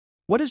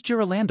What is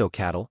Girolando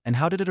cattle and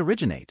how did it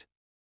originate?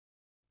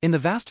 In the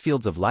vast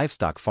fields of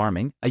livestock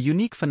farming, a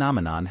unique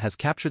phenomenon has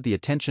captured the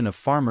attention of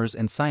farmers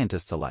and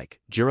scientists alike: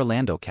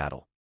 Girolando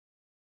cattle.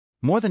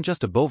 More than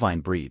just a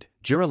bovine breed,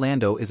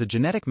 Girolando is a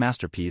genetic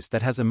masterpiece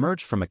that has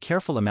emerged from a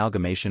careful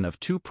amalgamation of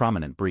two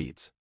prominent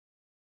breeds.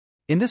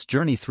 In this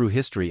journey through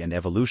history and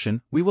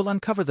evolution, we will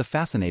uncover the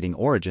fascinating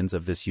origins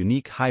of this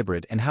unique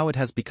hybrid and how it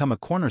has become a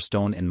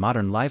cornerstone in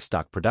modern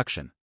livestock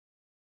production.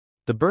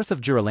 The birth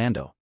of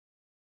Girolando.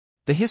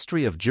 The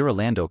history of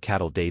Girolando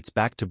cattle dates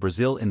back to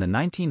Brazil in the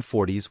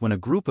 1940s when a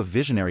group of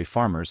visionary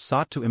farmers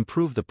sought to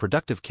improve the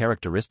productive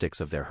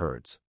characteristics of their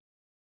herds.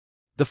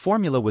 The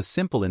formula was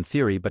simple in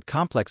theory but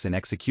complex in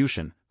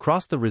execution: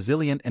 cross the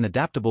resilient and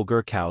adaptable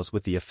Gur cows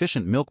with the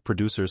efficient milk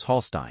producers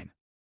Holstein.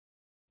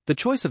 The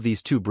choice of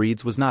these two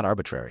breeds was not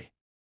arbitrary.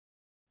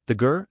 The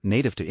Gur,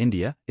 native to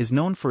India, is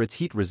known for its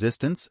heat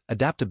resistance,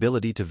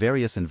 adaptability to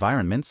various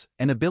environments,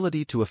 and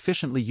ability to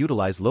efficiently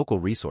utilize local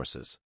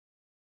resources.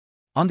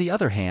 On the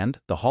other hand,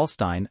 the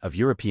Holstein, of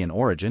European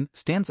origin,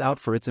 stands out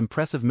for its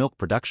impressive milk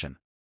production.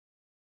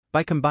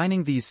 By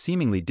combining these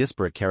seemingly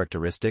disparate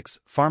characteristics,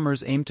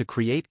 farmers aimed to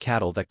create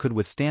cattle that could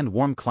withstand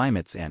warm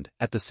climates and,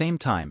 at the same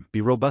time, be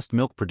robust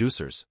milk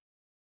producers.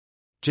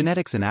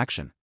 Genetics in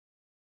action.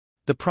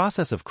 The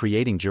process of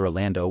creating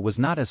Girolando was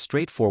not as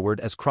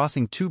straightforward as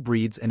crossing two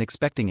breeds and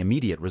expecting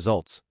immediate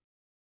results.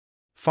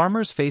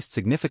 Farmers faced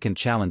significant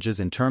challenges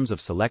in terms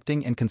of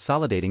selecting and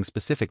consolidating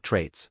specific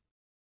traits.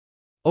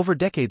 Over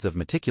decades of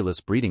meticulous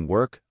breeding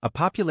work, a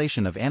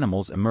population of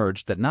animals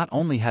emerged that not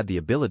only had the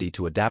ability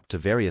to adapt to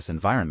various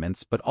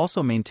environments but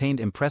also maintained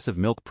impressive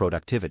milk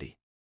productivity.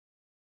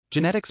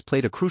 Genetics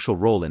played a crucial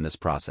role in this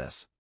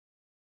process.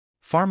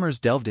 Farmers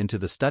delved into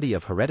the study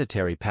of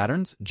hereditary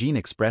patterns, gene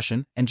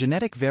expression, and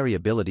genetic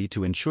variability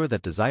to ensure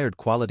that desired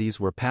qualities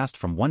were passed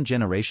from one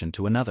generation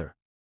to another.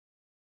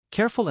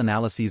 Careful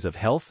analyses of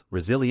health,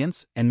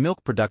 resilience, and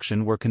milk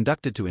production were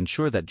conducted to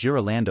ensure that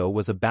Girolando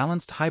was a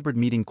balanced hybrid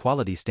meeting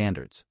quality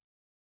standards.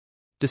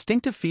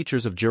 Distinctive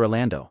features of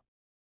Girolando.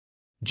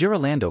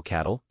 Girolando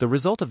cattle, the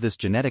result of this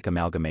genetic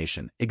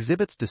amalgamation,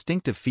 exhibits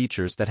distinctive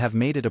features that have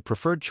made it a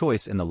preferred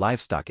choice in the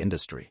livestock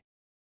industry.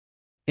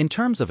 In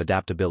terms of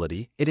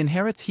adaptability, it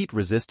inherits heat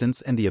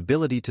resistance and the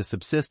ability to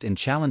subsist in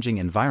challenging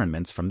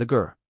environments from the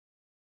Gur.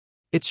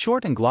 Its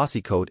short and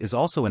glossy coat is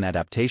also an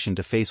adaptation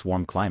to face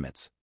warm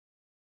climates.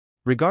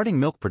 Regarding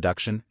milk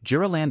production,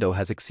 Girolando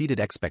has exceeded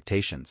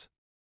expectations.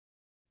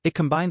 It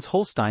combines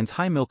Holstein's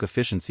high milk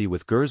efficiency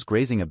with Gur's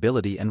grazing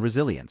ability and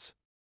resilience.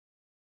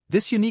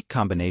 This unique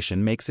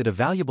combination makes it a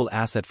valuable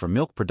asset for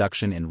milk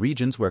production in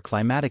regions where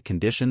climatic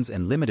conditions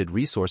and limited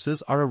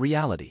resources are a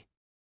reality.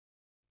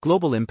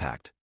 Global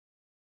impact.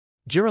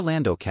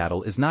 Girolando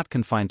cattle is not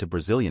confined to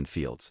Brazilian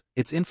fields;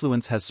 its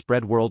influence has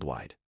spread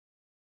worldwide.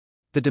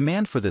 The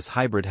demand for this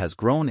hybrid has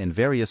grown in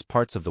various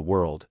parts of the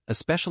world,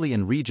 especially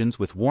in regions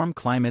with warm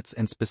climates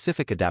and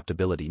specific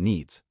adaptability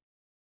needs.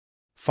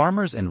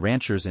 Farmers and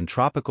ranchers in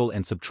tropical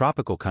and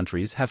subtropical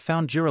countries have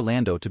found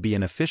Girolando to be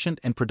an efficient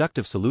and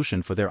productive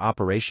solution for their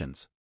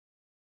operations.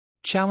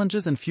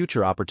 Challenges and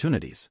future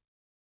opportunities.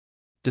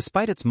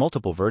 Despite its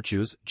multiple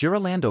virtues,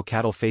 Girolando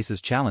cattle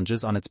faces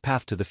challenges on its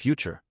path to the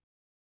future.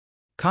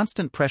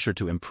 Constant pressure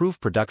to improve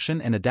production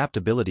and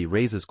adaptability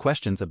raises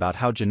questions about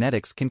how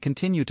genetics can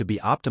continue to be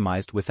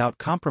optimized without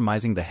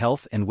compromising the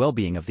health and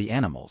well-being of the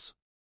animals.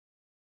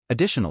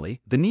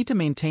 Additionally, the need to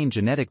maintain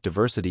genetic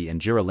diversity in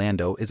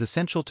Girolando is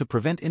essential to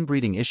prevent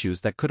inbreeding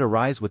issues that could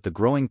arise with the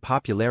growing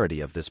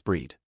popularity of this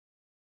breed.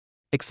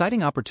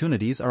 Exciting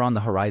opportunities are on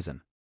the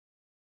horizon.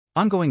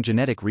 Ongoing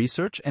genetic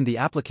research and the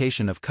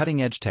application of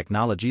cutting-edge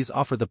technologies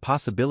offer the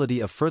possibility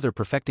of further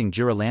perfecting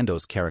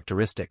Girolando's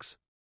characteristics.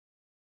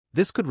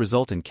 This could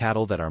result in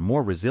cattle that are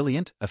more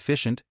resilient,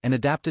 efficient, and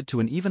adapted to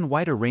an even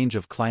wider range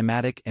of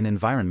climatic and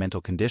environmental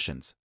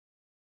conditions.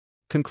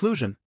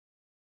 Conclusion.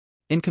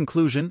 In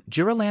conclusion,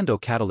 Girolando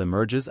cattle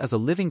emerges as a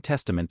living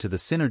testament to the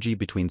synergy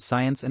between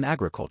science and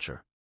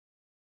agriculture.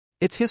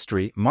 Its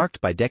history, marked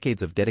by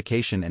decades of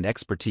dedication and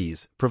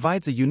expertise,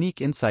 provides a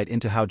unique insight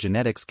into how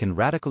genetics can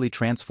radically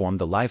transform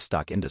the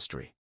livestock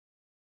industry.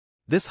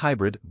 This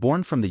hybrid,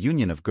 born from the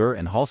union of Gur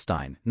and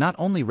Holstein, not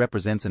only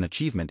represents an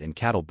achievement in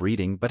cattle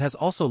breeding but has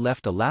also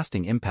left a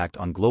lasting impact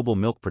on global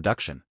milk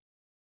production.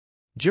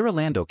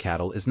 Girolando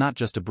cattle is not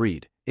just a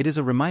breed, it is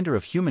a reminder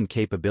of human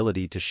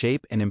capability to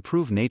shape and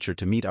improve nature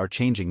to meet our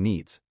changing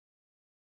needs.